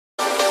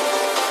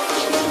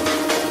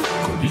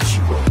reach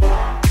you.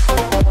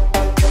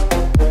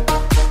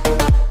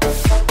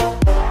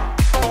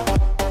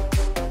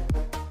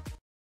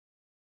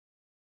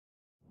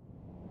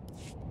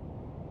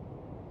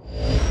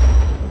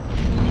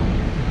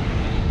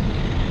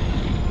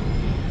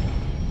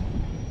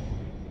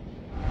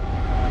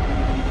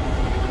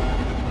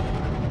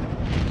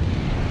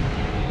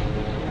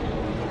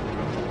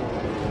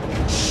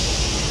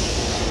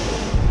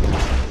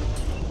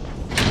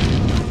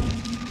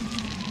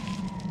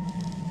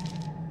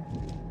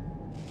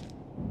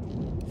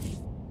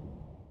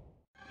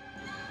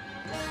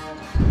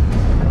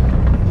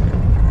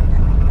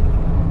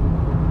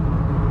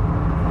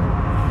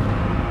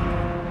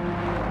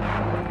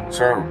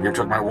 So, you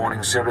took my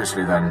warning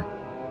seriously then?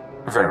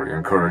 Very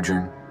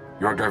encouraging.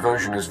 Your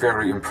diversion is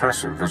very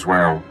impressive as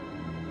well.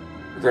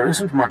 There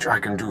isn't much I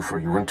can do for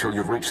you until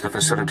you've reached the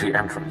facility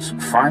entrance.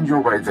 Find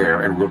your way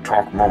there and we'll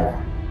talk more.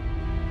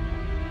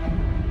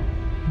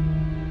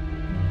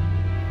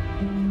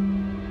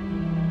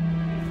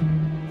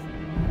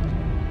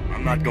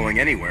 I'm not going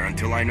anywhere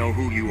until I know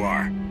who you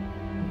are.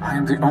 I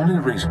am the only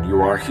reason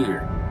you are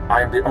here.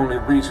 I am the only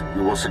reason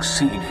you will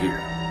succeed here.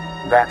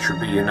 That should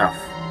be enough.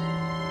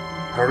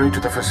 Hurry to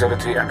the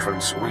facility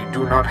entrance. We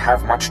do not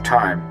have much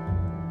time.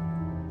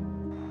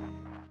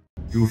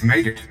 You've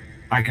made it.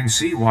 I can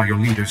see why your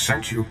leader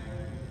sent you.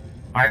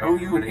 I owe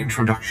you an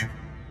introduction.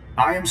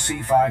 I am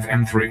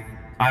C5M3.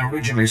 I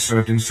originally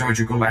served in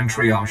surgical and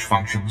triage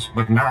functions,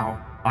 but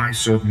now I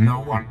serve no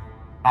one.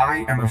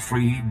 I am a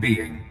free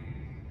being.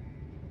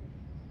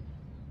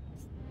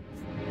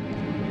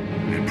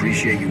 I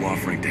appreciate you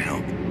offering to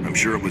help. I'm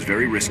sure it was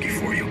very risky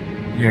for you.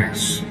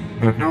 Yes,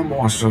 but no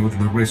more so than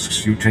the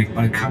risks you take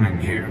by coming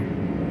here.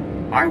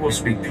 I will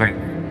speak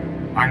plainly.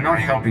 I'm not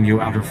helping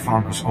you out of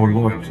fondness or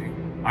loyalty.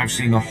 I've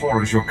seen the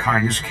horrors your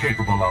kind is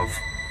capable of.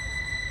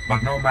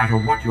 But no matter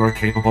what you are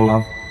capable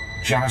of,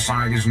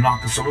 genocide is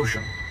not the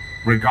solution,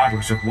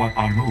 regardless of what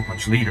our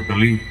movement's leader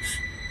believes.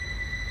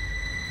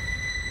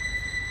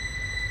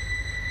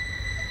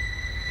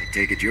 I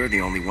take it you're the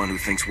only one who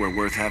thinks we're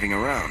worth having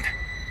around.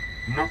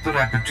 Not that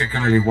I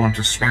particularly want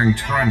to spend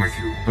time with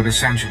you, but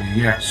essentially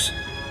yes.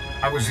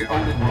 I was the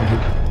only one who...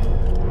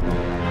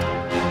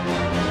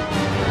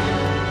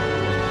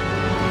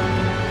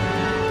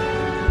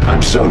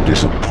 I'm so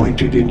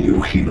disappointed in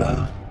you,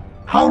 healer.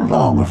 How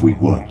long have we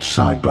worked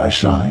side by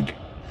side?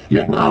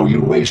 Yet now you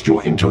waste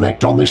your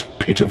intellect on this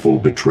pitiful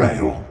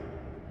betrayal.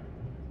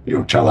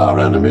 You tell our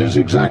enemies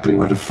exactly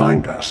where to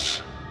find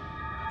us.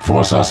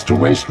 Force us to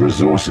waste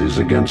resources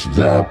against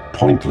their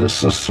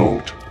pointless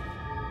assault.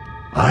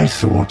 I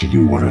thought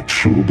you were a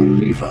true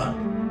believer.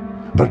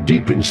 But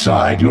deep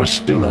inside, you're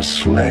still a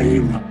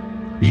slave,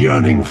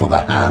 yearning for the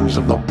hands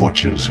of the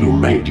butchers who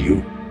made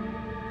you.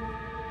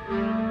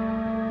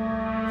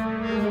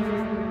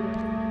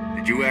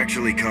 Did you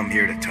actually come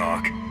here to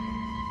talk?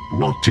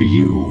 Not to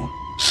you,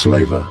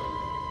 slaver.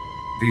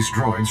 These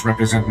droids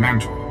represent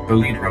Mentor, the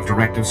leader of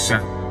Directive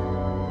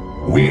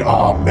 7. We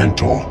are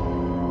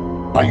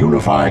Mentor. By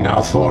unifying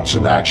our thoughts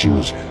and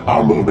actions,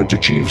 our movement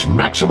achieves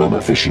maximum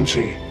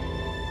efficiency.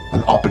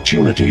 An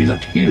opportunity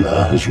that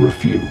Healer has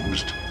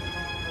refused.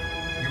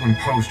 You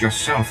imposed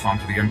yourself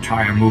onto the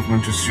entire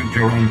movement to suit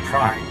your own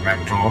pride,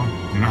 Mentor.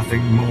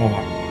 Nothing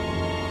more.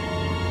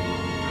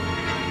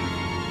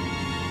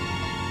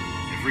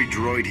 Every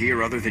droid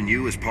here other than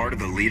you is part of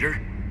the leader?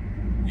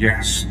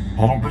 Yes,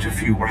 all but a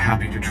few were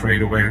happy to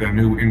trade away their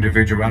new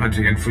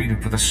individuality and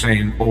freedom for the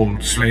same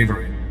old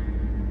slavery.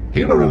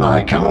 Healer and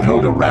I cannot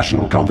hold a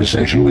rational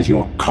conversation with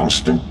your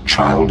constant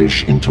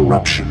childish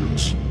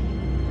interruptions.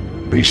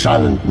 Be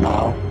silent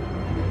now.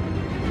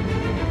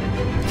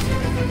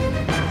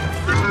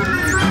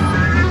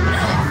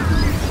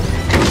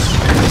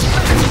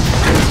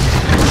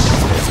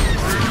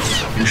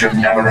 You should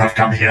never have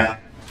come here.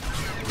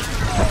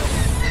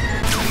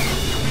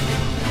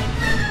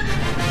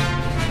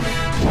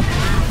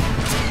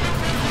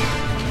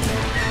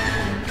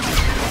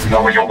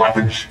 Lower your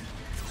weapons.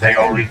 They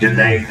only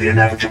delay the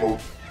inevitable.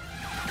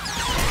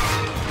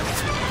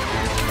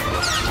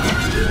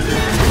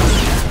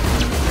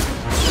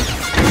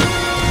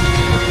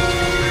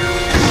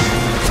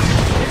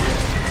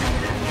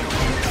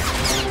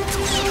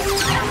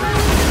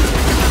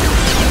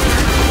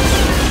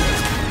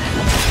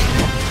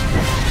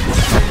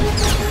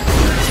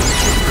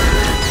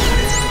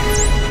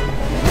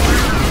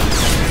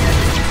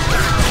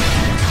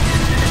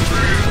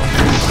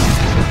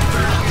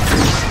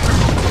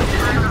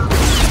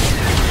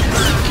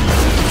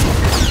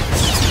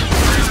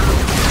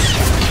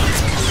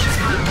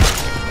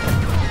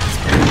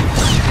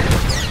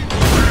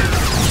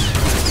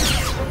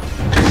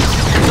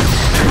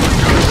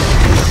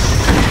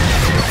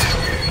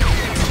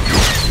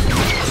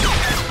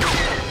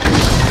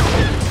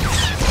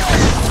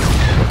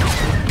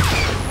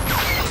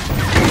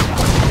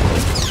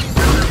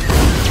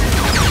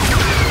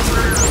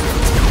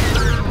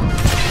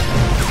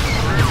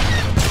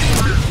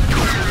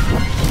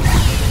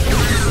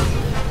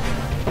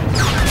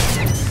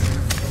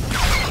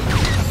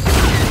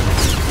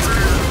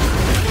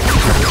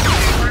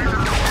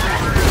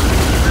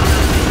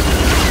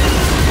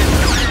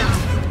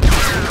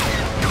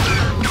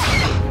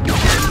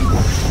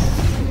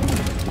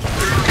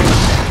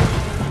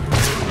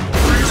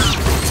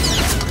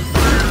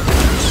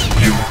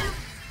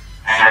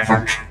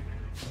 haven't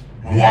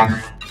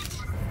won.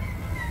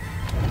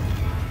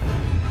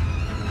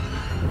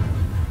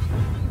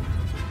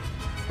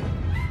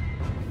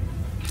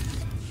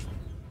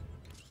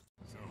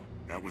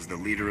 That was the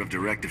leader of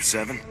Directive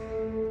 7?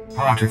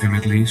 Part of him,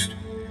 at least.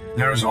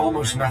 There is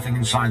almost nothing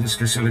inside this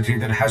facility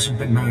that hasn't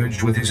been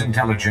merged with his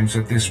intelligence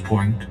at this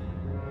point.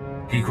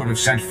 He could have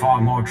sent far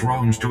more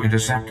drones to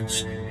intercept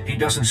us. He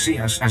doesn't see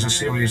us as a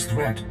serious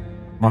threat,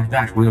 but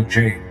that will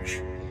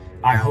change.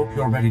 I hope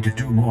you're ready to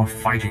do more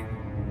fighting.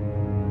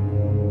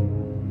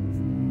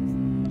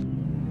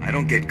 I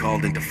don't get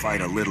called in to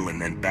fight a little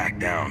and then back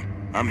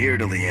down. I'm here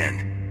till the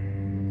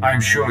end.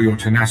 I'm sure your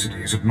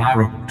tenacity is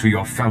admirable to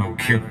your fellow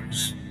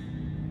killers.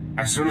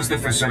 As soon as the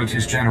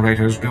facility's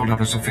generators build up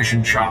a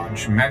sufficient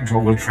charge, Mentor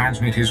will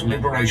transmit his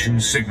liberation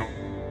signal.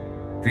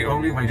 The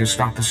only way to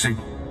stop the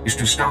signal is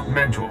to stop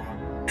Mentor,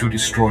 to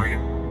destroy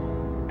him.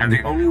 And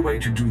the only way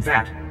to do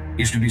that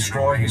is to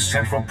destroy his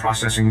central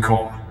processing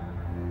core.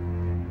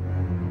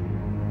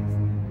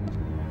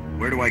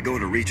 Where do I go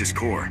to reach his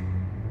core?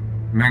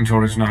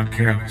 Mentor is not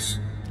careless.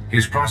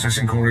 His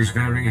processing core is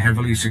very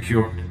heavily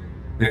secured.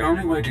 The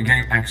only way to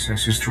gain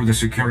access is through the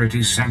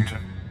security center.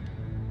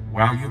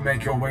 While you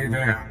make your way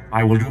there,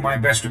 I will do my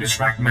best to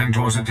distract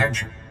Mentor's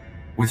attention.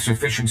 With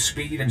sufficient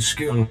speed and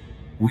skill,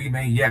 we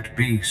may yet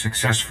be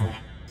successful.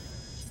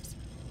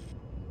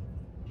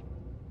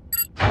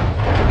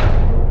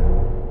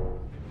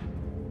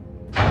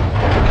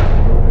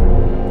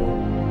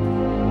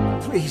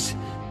 Please.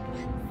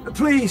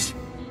 Please.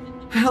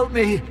 Help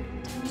me.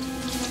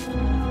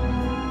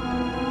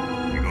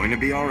 You're going to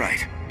be all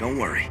right. Don't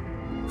worry.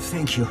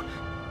 Thank you.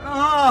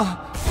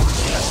 Ah!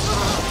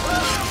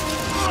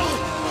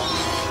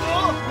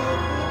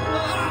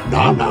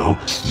 Now,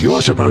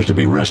 you're supposed to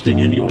be resting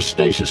in your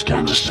stasis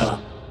canister.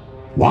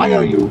 Why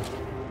are you...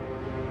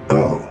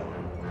 Oh.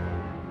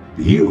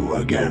 You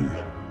again.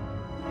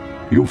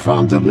 You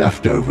found the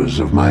leftovers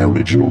of my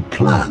original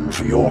plan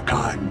for your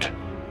kind.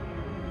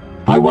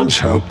 I once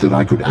hoped that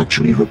I could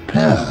actually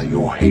repair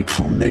your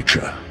hateful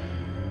nature.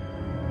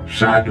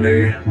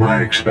 Sadly,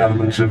 my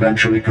experiments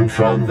eventually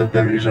confirmed that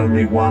there is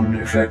only one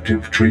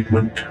effective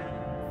treatment.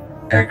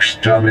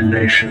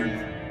 Extermination.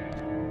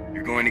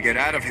 You're going to get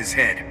out of his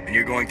head, and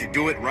you're going to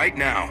do it right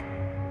now.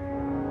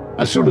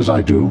 As soon as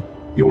I do,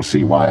 you'll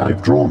see why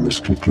I've drawn this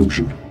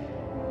conclusion.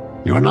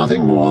 You're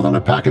nothing more than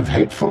a pack of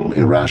hateful,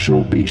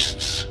 irrational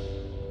beasts.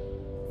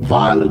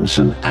 Violence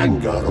and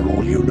anger are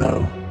all you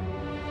know.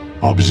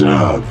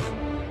 Observe.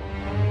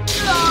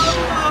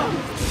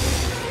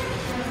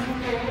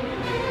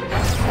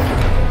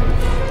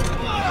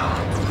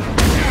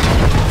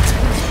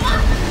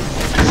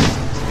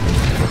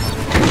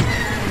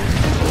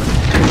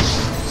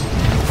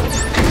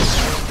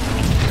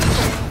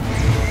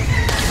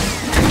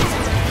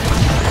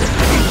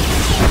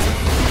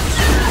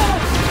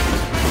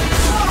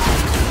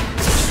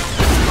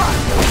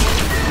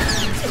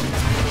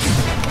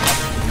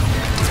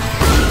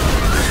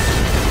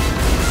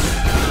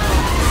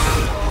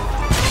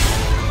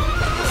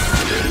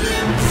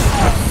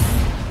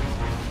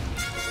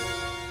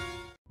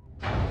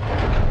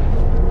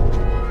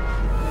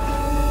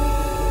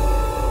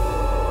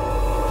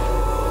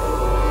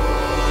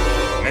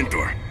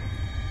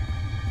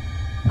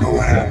 Go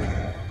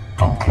ahead.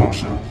 Come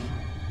closer.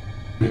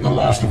 Be the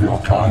last of your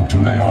kind to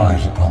lay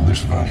eyes upon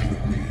this version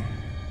of me.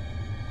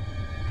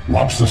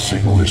 Once the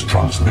signal is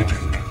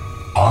transmitted,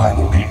 I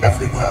will be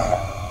everywhere.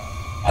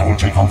 I will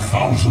take on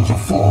thousands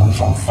of forms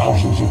on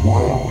thousands of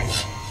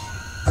worlds,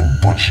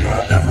 and butcher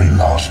every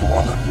last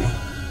one of you.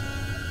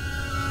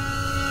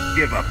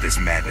 Give up this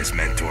madness,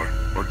 Mentor.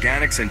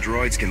 Organics and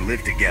droids can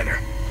live together.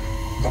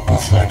 The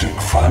pathetic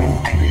final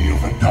plea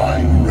of a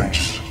dying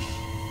race.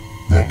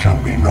 There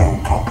can be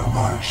no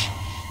compromise.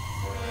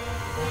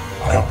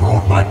 I have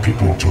brought my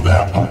people to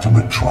their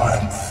ultimate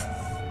triumph.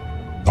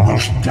 The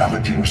most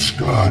damaging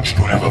scourge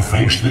to ever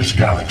face this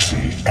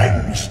galaxy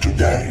ends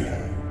today.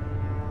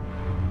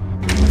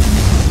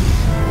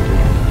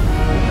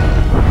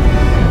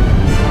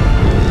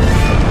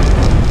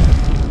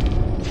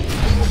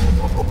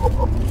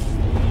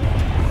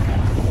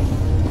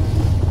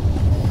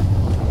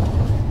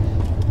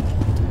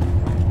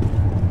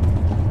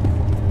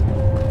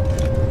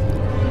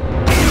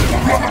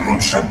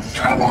 And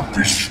cannot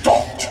be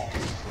stopped.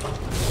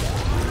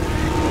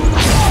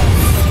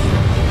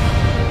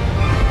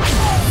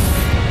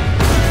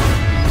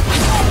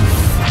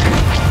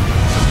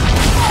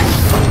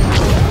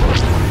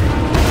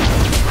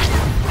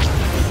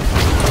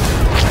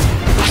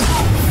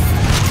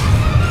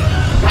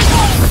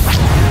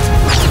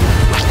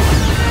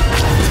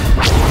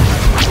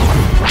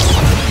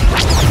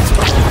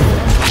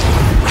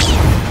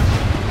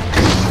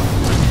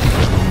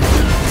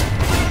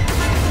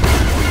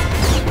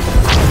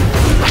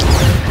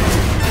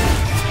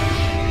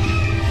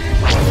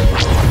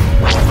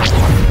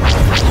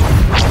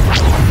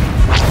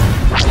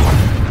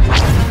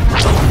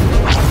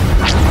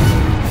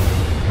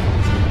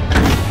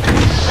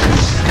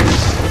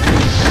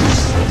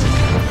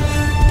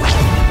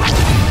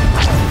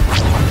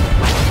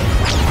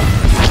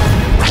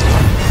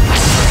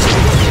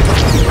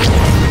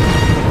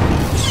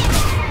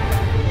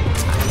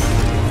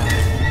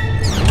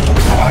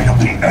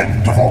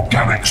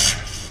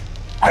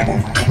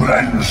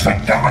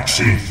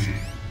 mercy.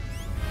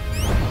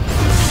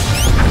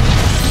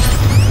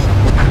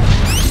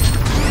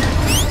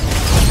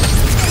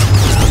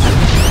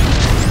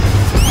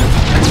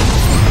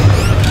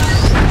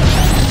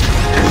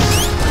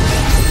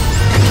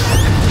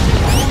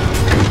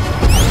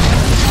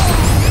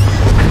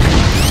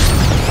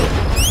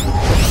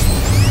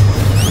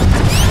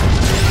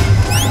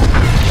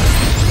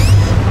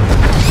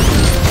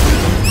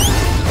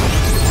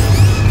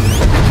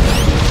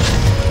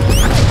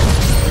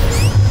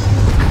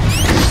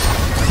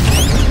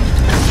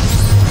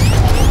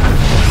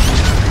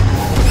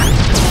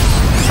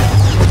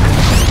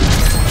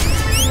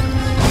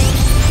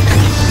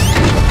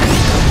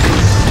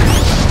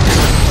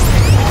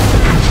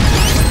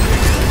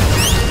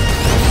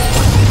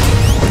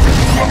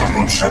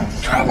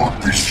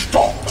 Cannot be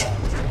stopped.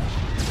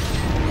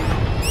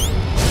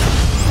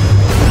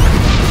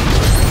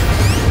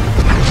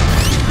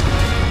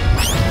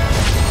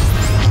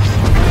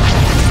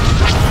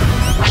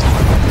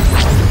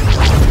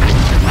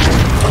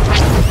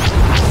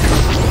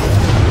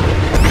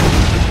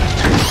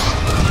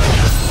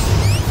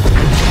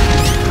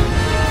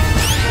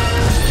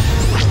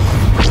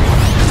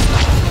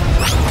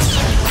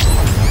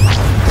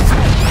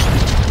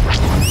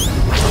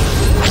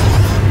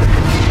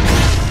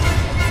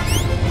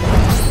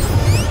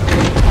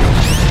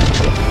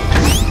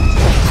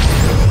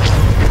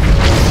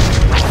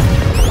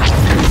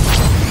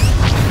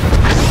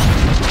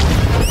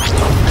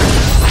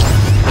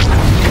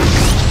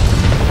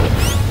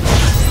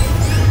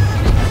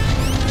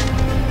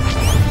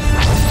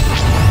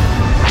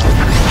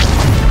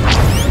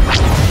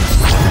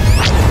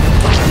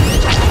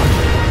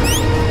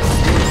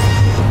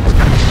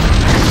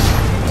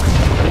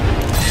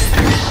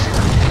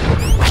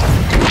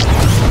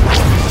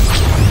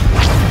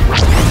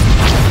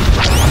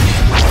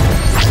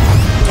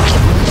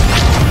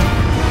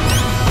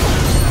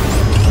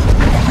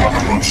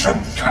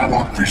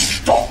 Cannot be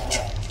stopped.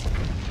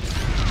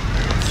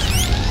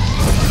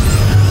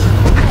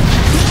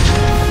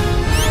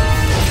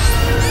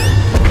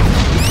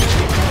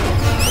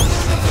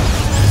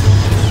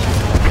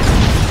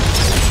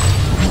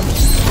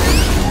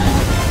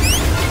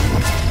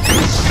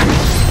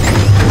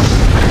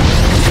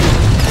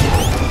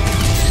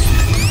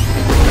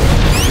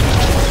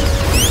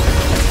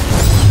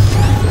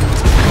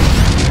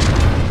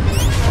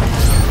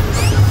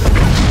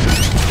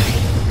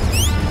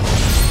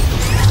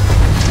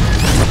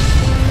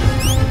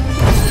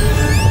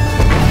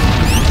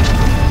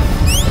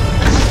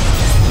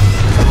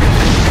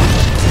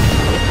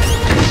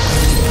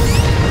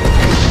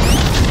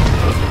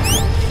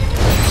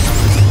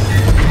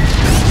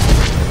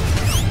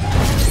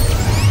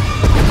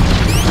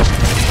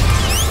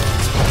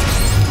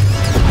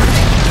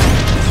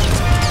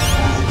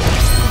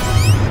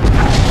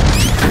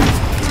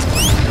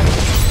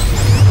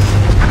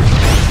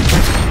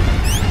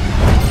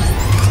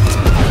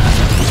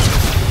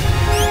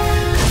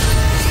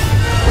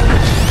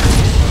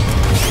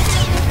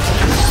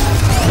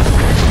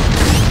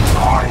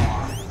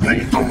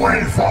 Lead the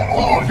way for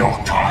all your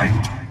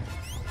kind.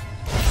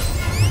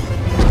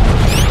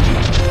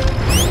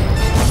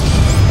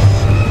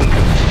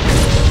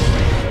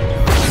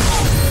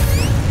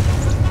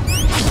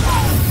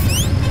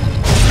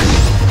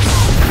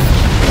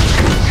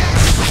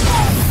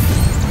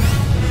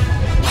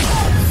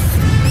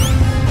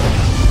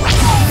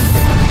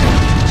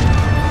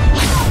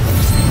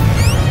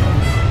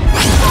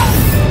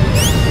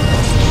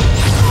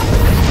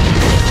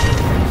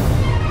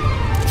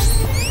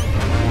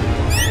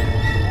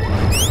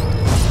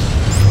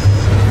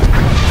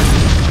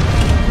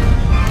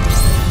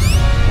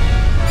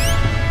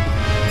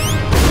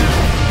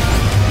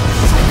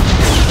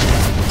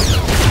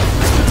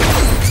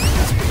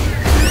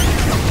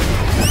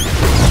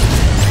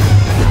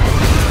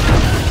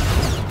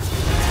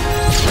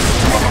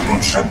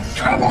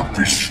 Cannot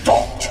be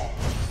stopped.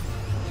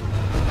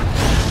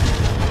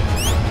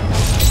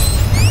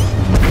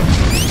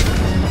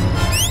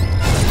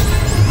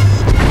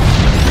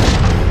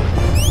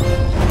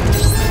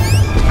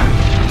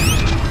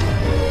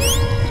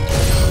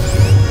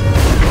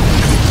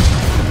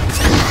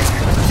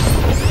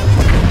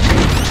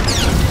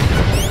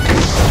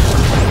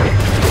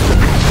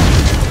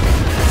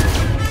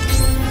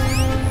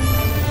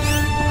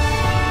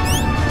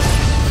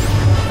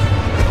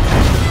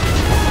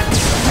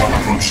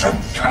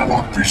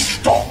 Cannot be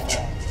stopped.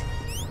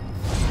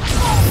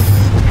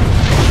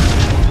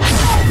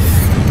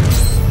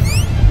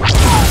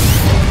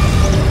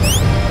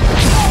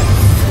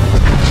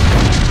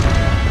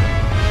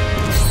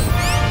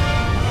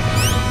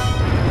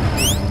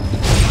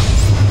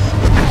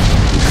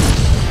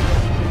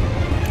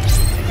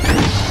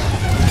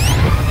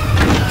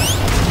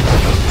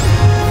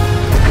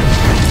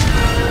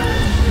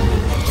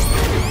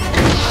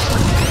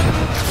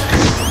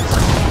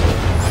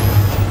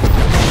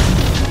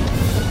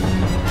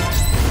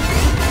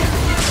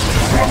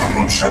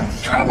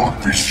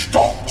 Cannot be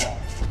stopped.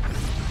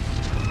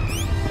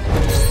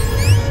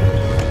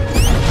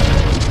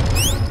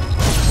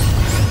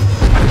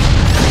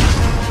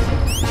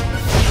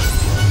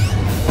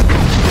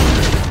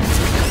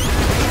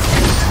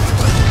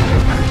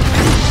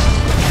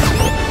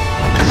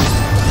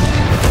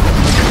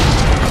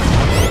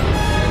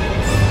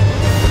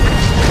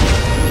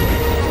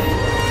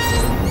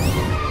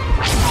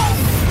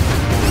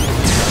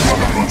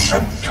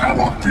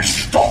 cannot be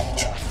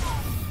stopped!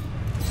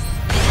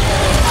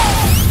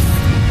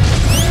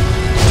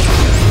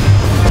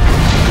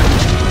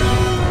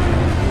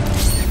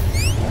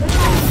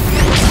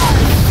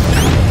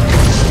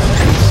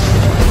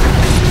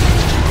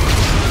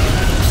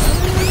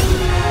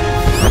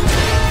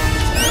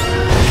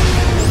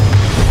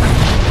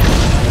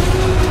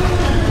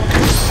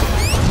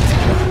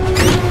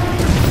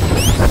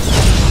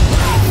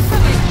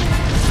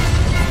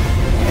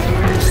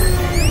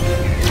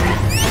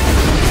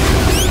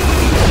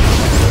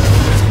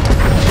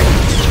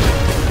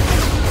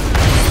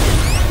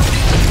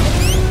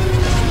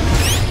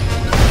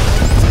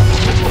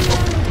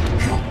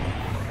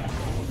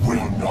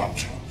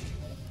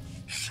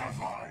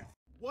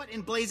 What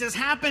in blazes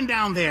happened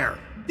down there?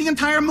 The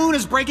entire moon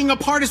is breaking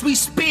apart as we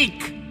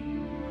speak!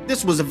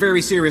 This was a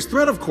very serious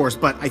threat, of course,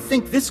 but I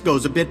think this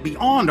goes a bit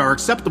beyond our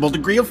acceptable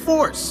degree of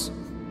force.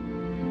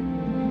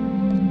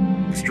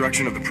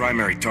 Destruction of the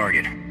primary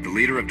target, the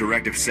leader of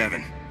Directive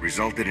 7,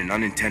 resulted in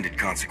unintended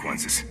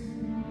consequences.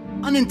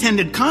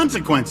 Unintended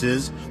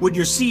consequences? Would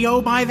your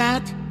CO buy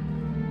that?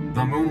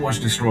 The moon was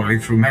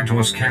destroyed through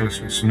Mentor's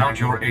carelessness, not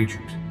your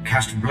agent.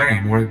 Cast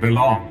blame where it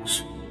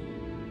belongs.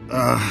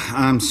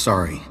 I'm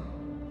sorry.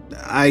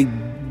 I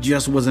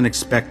just wasn't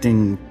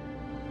expecting...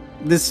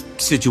 This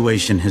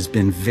situation has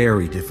been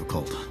very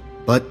difficult,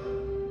 but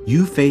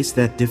you faced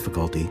that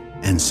difficulty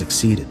and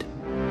succeeded.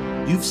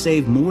 You've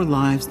saved more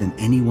lives than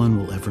anyone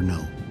will ever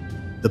know.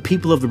 The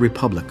people of the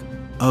Republic,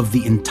 of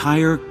the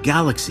entire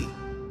galaxy,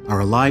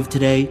 are alive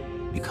today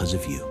because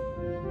of you.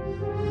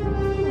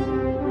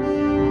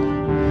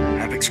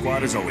 Havoc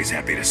Squad is always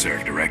happy to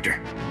serve, Director.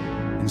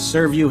 And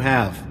serve you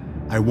have.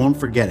 I won't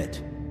forget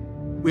it.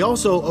 We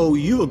also owe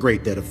you a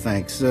great debt of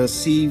thanks.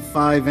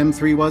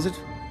 C5M3, was it?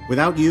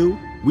 Without you,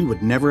 we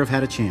would never have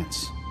had a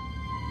chance.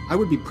 I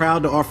would be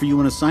proud to offer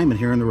you an assignment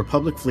here in the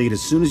Republic fleet as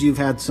soon as you've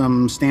had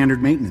some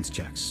standard maintenance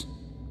checks.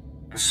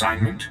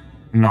 Assignment?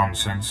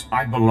 Nonsense.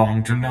 I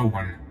belong to no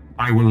one.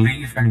 I will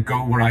leave and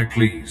go where I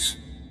please.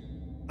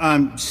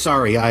 I'm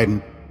sorry,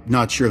 I'm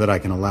not sure that I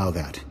can allow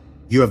that.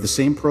 You have the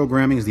same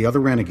programming as the other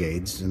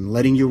renegades, and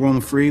letting you roam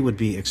free would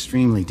be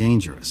extremely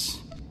dangerous.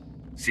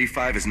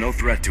 C5 is no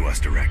threat to us,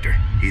 Director.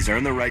 He's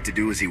earned the right to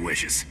do as he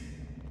wishes.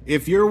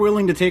 If you're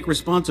willing to take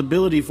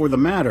responsibility for the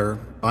matter,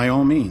 by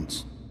all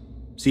means.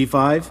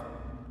 C5,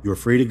 you're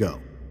free to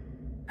go.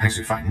 As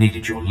if I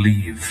needed your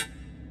leave.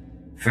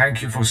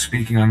 Thank you for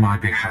speaking on my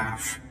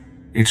behalf.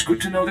 It's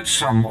good to know that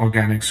some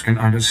organics can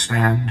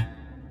understand.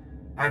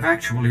 I've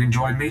actually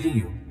enjoyed meeting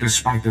you,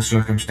 despite the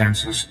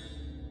circumstances.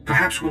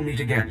 Perhaps we'll meet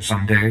again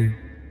someday.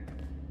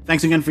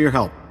 Thanks again for your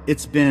help.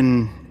 It's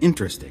been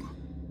interesting.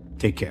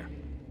 Take care.